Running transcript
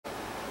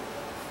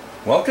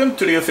Welcome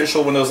to the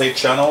official Windows 8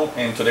 channel,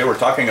 and today we're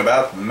talking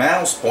about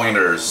mouse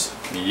pointers.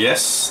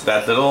 Yes,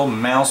 that little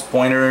mouse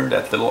pointer,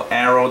 that little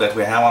arrow that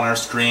we have on our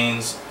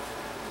screens.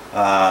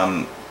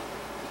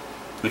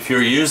 If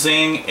you're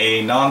using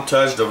a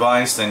non-touch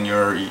device and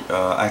you're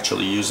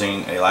actually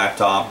using a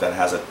laptop that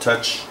has a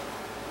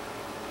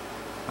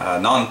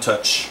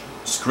non-touch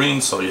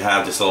screen, so you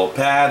have this little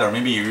pad, or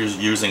maybe you're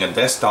using a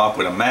desktop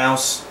with a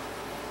mouse,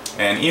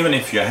 and even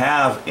if you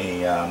have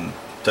a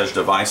touch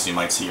device, you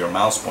might see your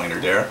mouse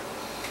pointer there.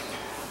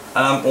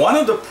 One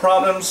of the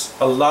problems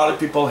a lot of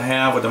people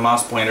have with the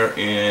mouse pointer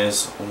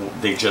is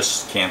they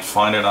just can't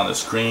find it on the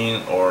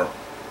screen, or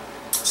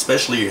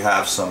especially you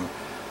have some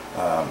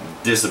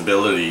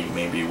disability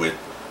maybe with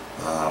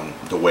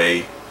the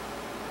way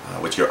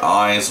with your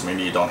eyes.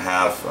 Maybe you don't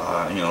have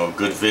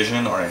good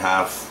vision, or you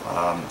have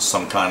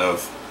some kind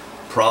of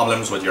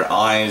problems with your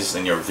eyes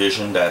and your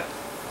vision that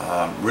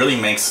really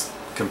makes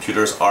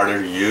computers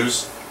harder to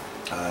use.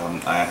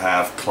 I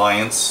have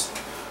clients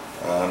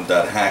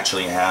that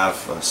actually have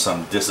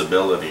some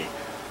disability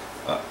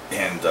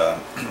and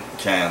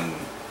can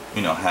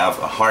have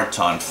a hard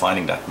time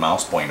finding that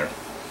mouse pointer.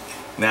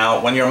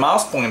 Now, when your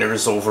mouse pointer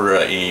is over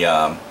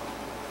a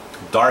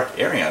dark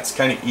area, it's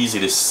kind of easy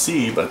to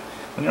see, but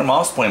when your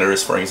mouse pointer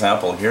is, for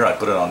example, here I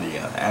put it on the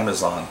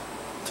Amazon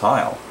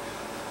tile,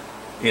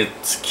 it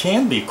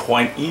can be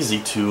quite easy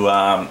to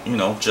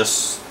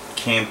just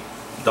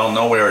don't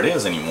know where it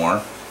is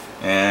anymore,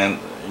 and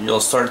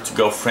you'll start to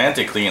go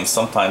frantically, and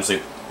sometimes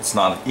it's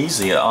not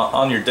easy.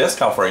 On your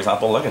desktop, for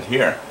example, look at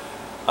here.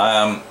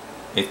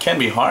 It can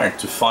be hard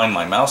to find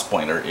my mouse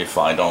pointer if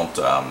I don't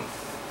have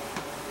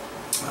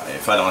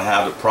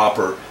the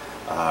proper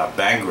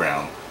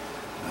background.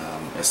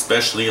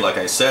 Especially, like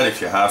I said,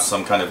 if you have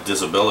some kind of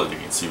disability,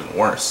 it's even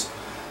worse.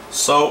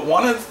 So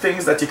one of the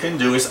things that you can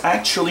do is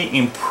actually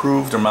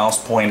improve the mouse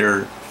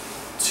pointer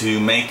to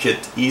make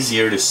it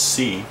easier to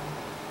see.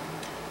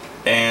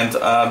 And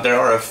there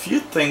are a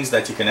few things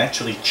that you can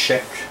actually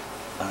check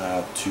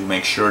to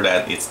make sure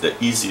that it's the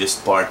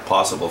easiest part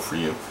possible for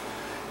you.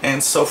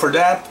 And so for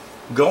that,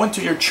 go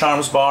into your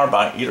charms bar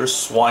by either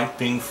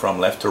swiping from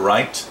left to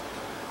right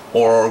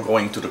or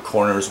going to the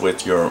corners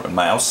with your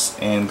mouse,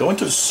 and go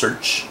into the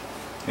search,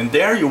 and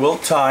there you will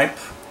type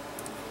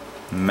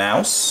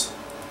mouse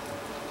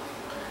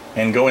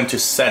and go into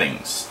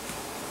settings,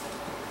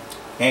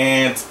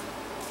 and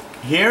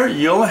here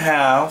you'll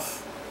have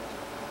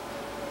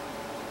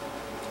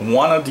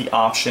one of the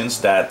options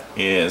that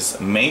is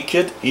make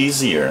it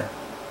easier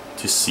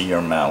to see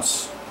your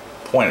mouse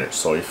pointer.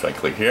 So if I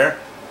click here,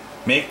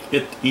 make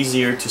it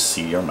easier to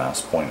see your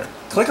mouse pointer,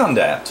 click on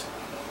that,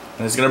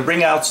 and it's going to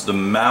bring out the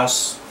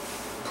mouse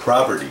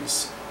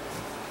properties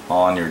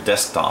on your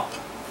desktop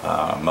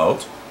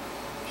mode.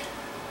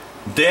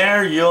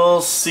 There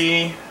you'll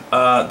see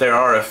there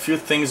are a few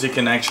things you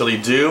can actually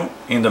do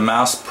in the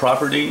mouse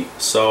property.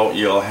 So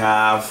you'll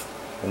have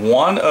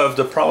one of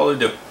probably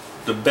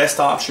the best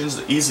options,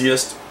 the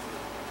easiest,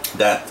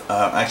 that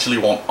actually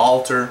won't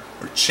alter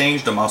or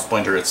change the mouse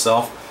pointer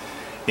itself,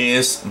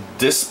 is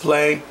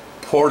display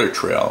pointer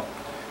trail.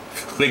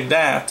 If you click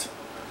that,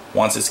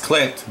 once it's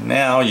clicked,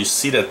 now you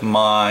see that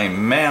my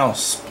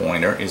mouse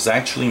pointer is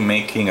actually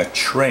making a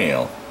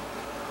trail,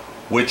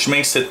 which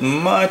makes it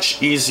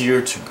much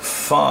easier to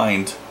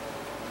find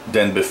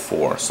than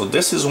before. So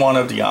this is one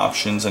of the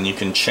options, and you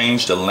can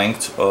change the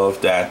length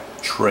of that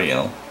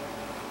trail.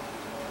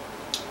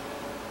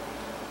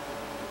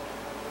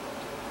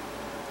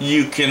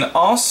 You can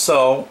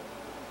also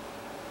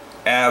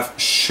have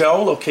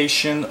show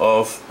location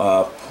of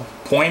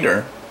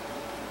pointer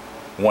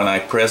when I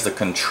press the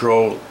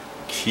control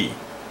key.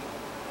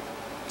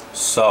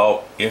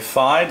 So if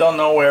I don't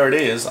know where it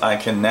is, I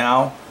can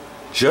now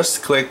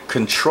just click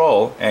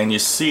control, and you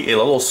see a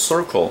little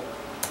circle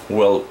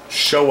will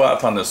show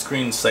up on the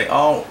screen and say,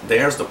 oh,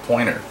 there's the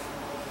pointer.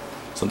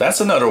 So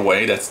that's another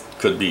way that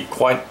could be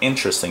quite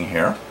interesting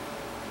here.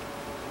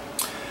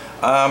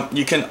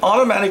 You can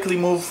automatically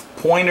move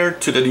pointer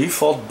to the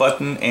default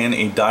button in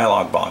a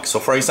dialog box. So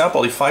for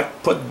example, if I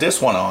put this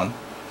one on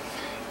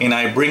and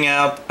I bring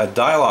out a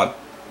dialog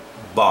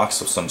box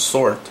of some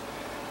sort,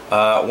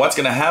 what's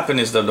going to happen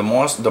is that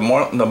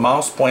the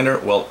mouse pointer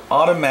will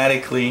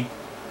automatically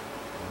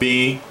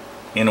be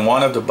in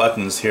one of the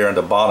buttons here at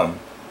the bottom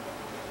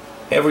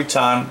every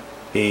time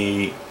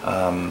a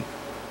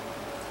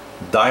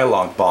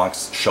dialog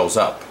box shows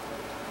up.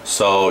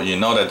 So you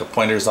know that the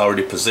pointer is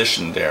already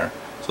positioned there.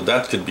 So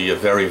that could be a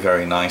very,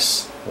 very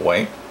nice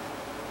way.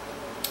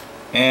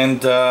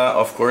 And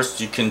of course,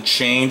 you can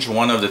change.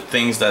 One of the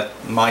things that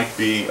might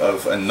be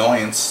of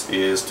annoyance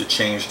is to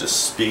change the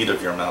speed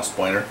of your mouse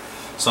pointer.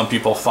 Some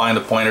people find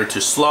the pointer too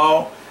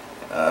slow,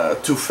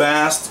 too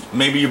fast.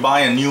 Maybe you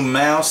buy a new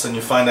mouse and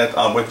you find that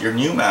with your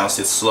new mouse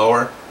it's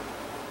slower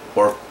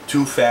or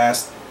too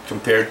fast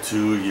compared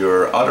to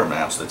your other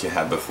mouse that you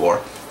had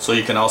before. So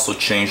you can also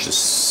change the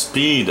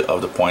speed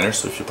of the pointer.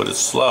 So if you put it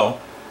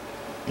slow,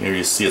 here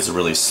you see it's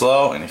really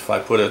slow, and if I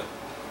put it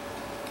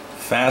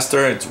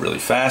faster, it's really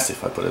fast.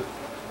 If I put it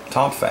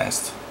top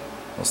fast,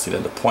 you'll see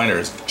that the pointer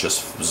is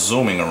just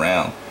zooming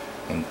around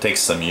and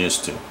takes some use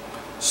to.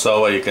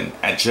 So you can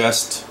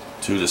adjust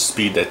to the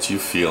speed that you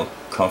feel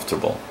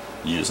comfortable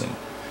using.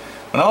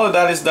 When all of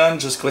that is done,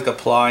 just click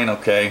apply and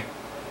OK,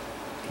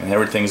 and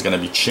everything's going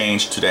to be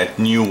changed to that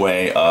new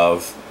way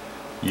of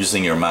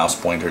using your mouse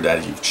pointer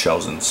that you've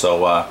chosen.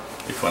 So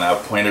if you want to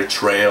have a pointer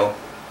trail,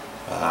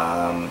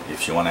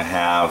 if you want to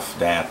have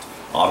that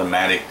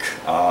automatic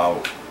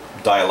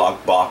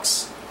dialog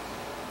box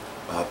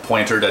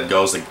pointer that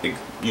goes,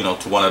 you know,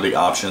 to one of the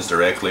options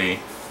directly,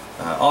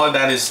 all of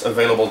that is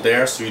available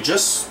there. So you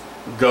just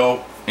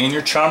go in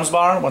your charms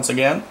bar, once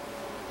again,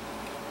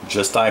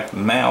 just type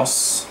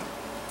mouse,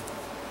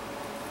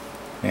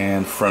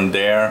 and from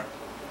there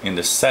in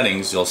the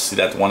settings you'll see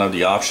that one of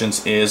the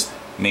options is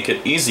make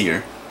it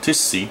easier to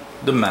see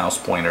the mouse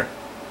pointer,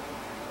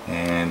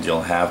 and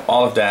you'll have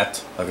all of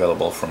that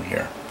available from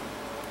here.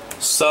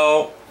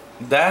 So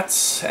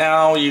that's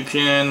how you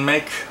can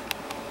make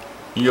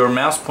your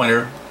mouse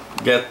pointer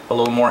get a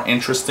little more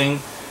interesting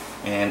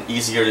and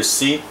easier to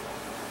see.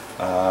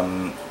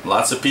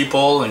 Lots of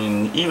people,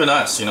 and even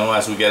us, you know,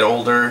 as we get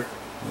older,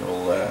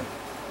 you'll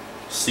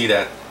see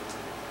that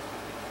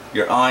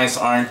your eyes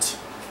aren't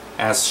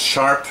as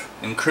sharp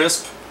and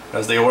crisp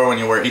as they were when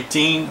you were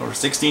 18 or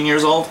 16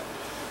 years old,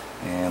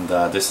 and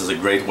this is a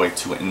great way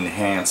to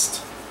enhance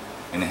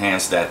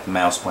that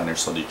mouse pointer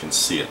so that you can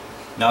see it.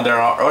 Now there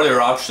are other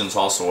options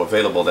also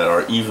available that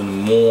are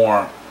even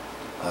more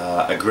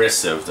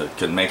aggressive, that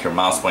can make your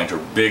mouse pointer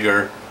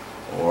bigger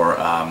or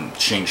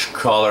change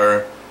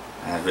color,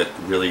 have it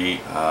really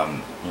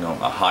you know,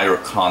 a higher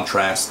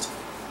contrast,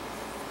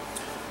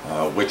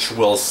 which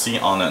we'll see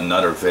on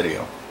another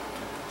video.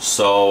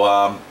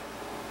 So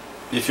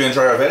if you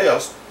enjoy our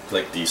videos,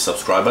 click the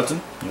subscribe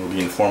button. You'll be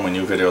informed when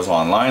new videos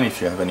are online.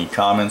 If you have any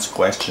comments,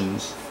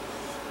 questions,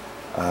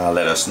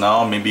 let us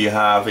know. Maybe you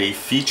have a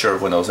feature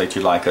of Windows 8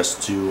 you'd like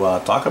us to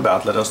talk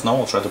about, let us know.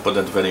 We'll try to put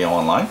that video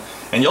online,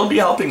 and you'll be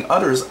helping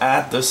others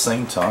at the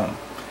same time.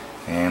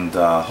 And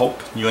hope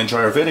you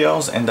enjoy our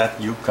videos and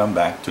that you come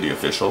back to the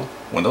official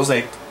Windows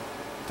 8.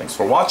 Thanks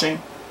for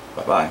watching.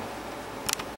 Bye-bye.